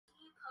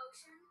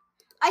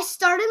I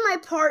started my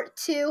part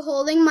 2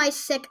 holding my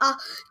sick. Dude,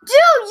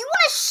 you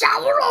want to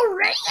shower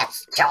already?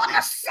 It's 2 in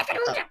a second.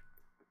 Jonah,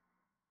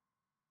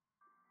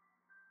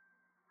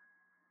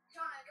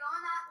 go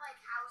on that like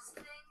house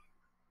thing.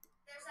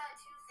 There's that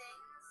 2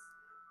 things.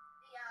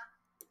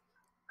 The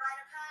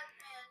ride-a-pet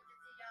and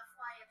the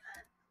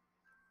fly-a-pet.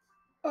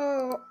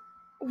 Oh,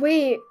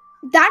 wait.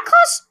 That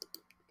costs.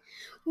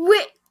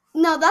 Wait,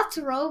 no, that's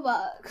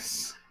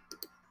Robux.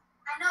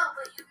 I know,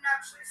 but you can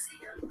actually see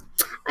it.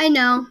 I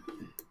know.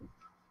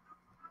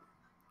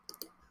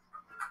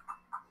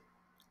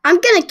 I'm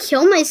gonna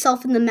kill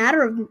myself in the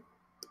matter of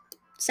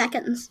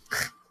seconds.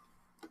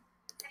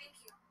 Thank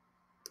you.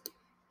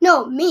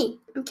 No, me.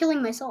 I'm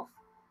killing myself.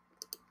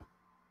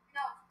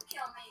 No,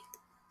 kill me.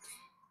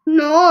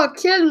 No,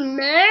 kill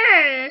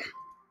me.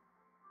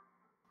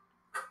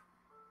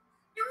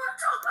 You want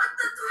to talk about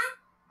the thing?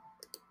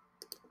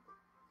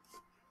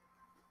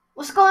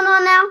 What's going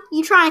on now?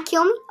 You trying to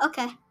kill me?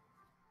 Okay. No.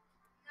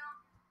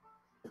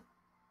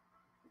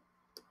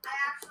 I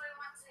actually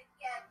want to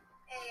get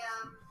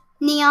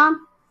a Neon?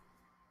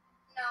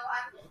 No, I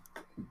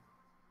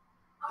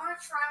want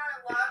to try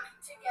my luck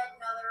to get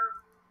another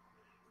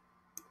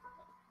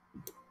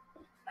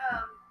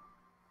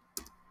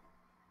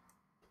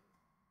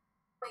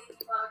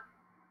ladybug,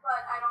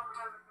 but I don't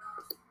have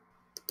enough.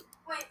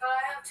 Wait, but I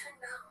have $10.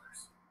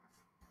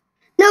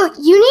 No,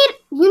 you need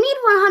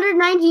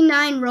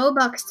 199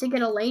 Robux to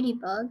get a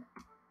ladybug.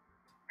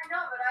 I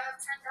know, but I have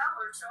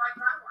 $10, so I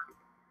buy one.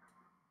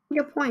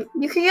 Good point.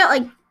 You could get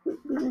like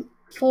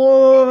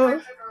 4.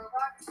 800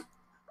 Robux.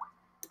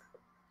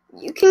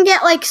 You can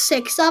get like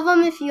 6 of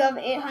them if you have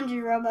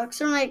 800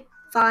 Robux, or like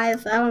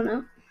 5. I don't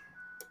know.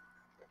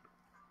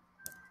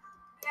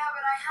 Yeah,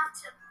 but I have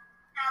to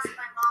ask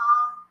my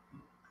mom.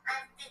 I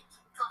have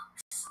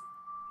 $50.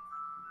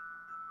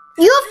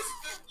 You have.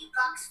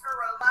 $50 for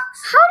Robux.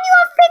 How do you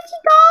have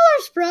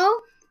 $50, bro? I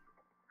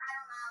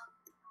don't know.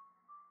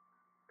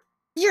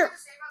 Your I'm gonna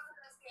save up for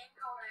this game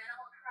called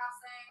Animal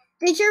Crossing.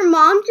 Did your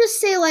mom just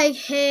say like,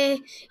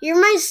 "Hey, you're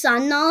my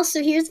son now,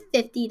 so here's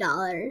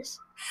 $50"?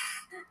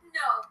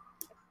 No.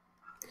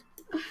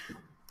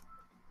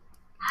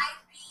 I'd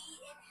be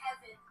in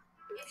heaven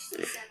if she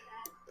said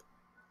that.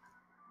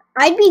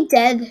 I'd be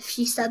dead if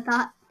she said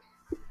that.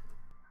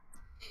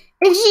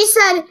 If she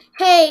said,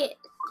 "Hey,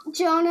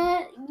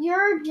 Jonah,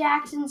 you're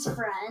Jackson's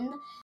friend,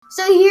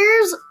 so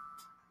here's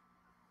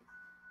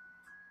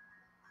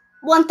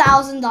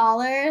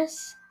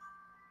 $1,000.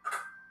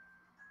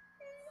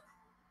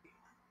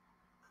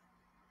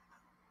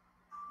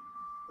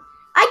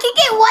 I could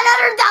get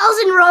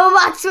 100,000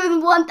 Robux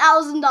with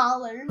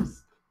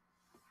 $1,000.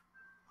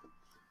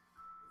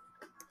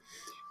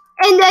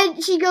 And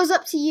then she goes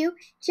up to you,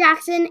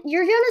 Jackson,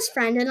 you're Jonah's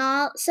friend and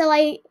all, so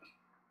like,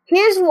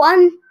 here's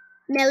 $1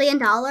 million.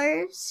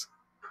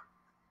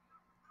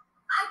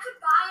 I could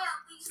buy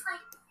at least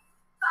like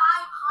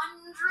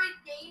 500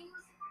 games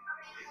of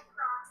Animal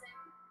Crossing.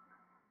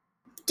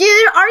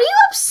 Dude, are you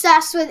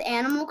obsessed with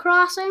Animal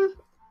Crossing?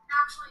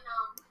 Actually,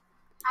 no.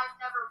 I've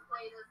never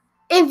played it.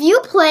 If you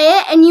play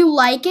it and you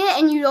like it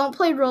and you don't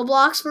play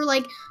Roblox for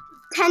like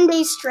 10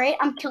 days straight,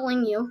 I'm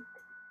killing you.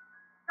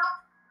 No,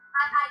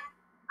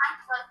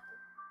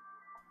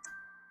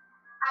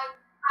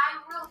 I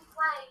will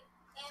play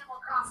Animal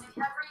Crossing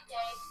every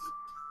day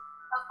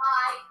of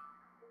my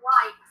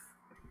life.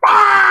 5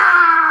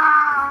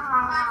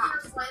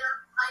 years later,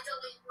 I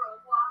delete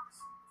Roblox.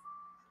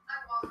 I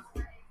won't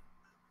play.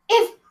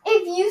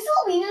 If you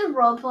deleted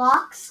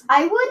Roblox,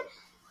 I would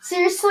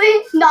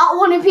seriously not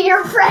want to be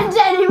your friend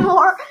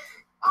anymore.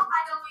 Oh,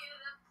 I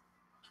deleted it.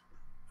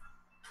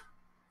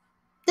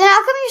 Then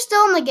how come you're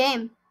still in the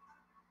game?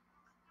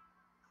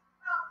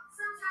 Oh,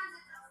 sometimes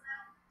it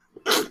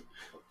does that.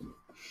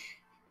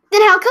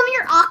 Then how come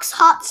your Ox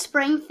Hot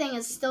Spring thing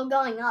is still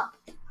going up?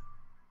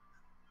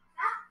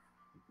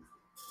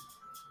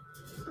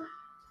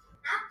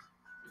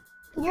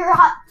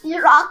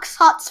 Your Ox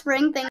Hot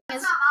Spring thing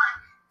That's is. not mine.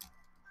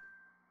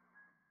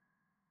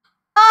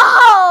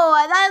 Oh,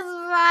 that's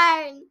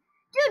fine.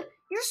 Dude,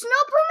 your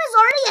Snow Boom is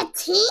already a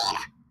teen?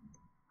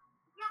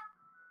 Yeah,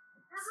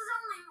 this is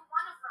only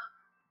one of them.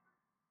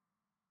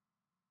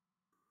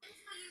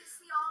 Until you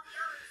see all the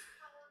others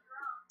full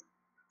grown.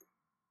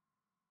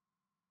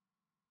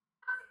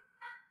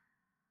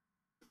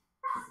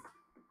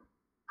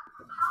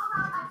 How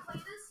about I play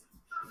this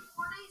for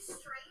 4 days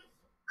straight?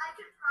 I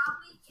could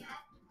probably get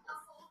a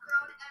full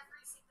grown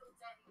every single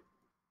day.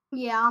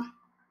 Yeah.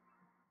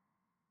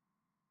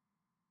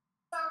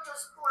 So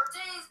just 4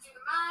 days, do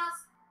the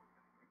math.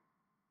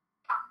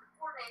 Yeah,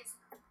 4 days.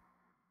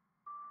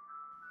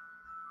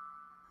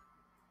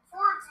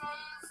 4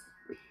 days.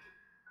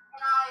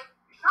 And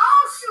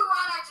oh shoot,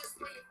 why did I just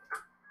leave?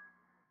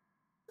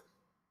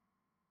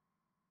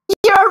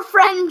 Your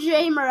friend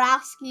Jay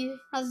Moravsky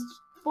has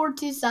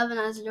 427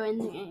 has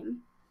joined the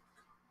game.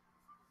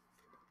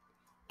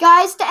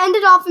 Guys, to end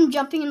it off, I'm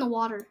jumping in the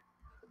water.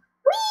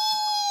 Whee!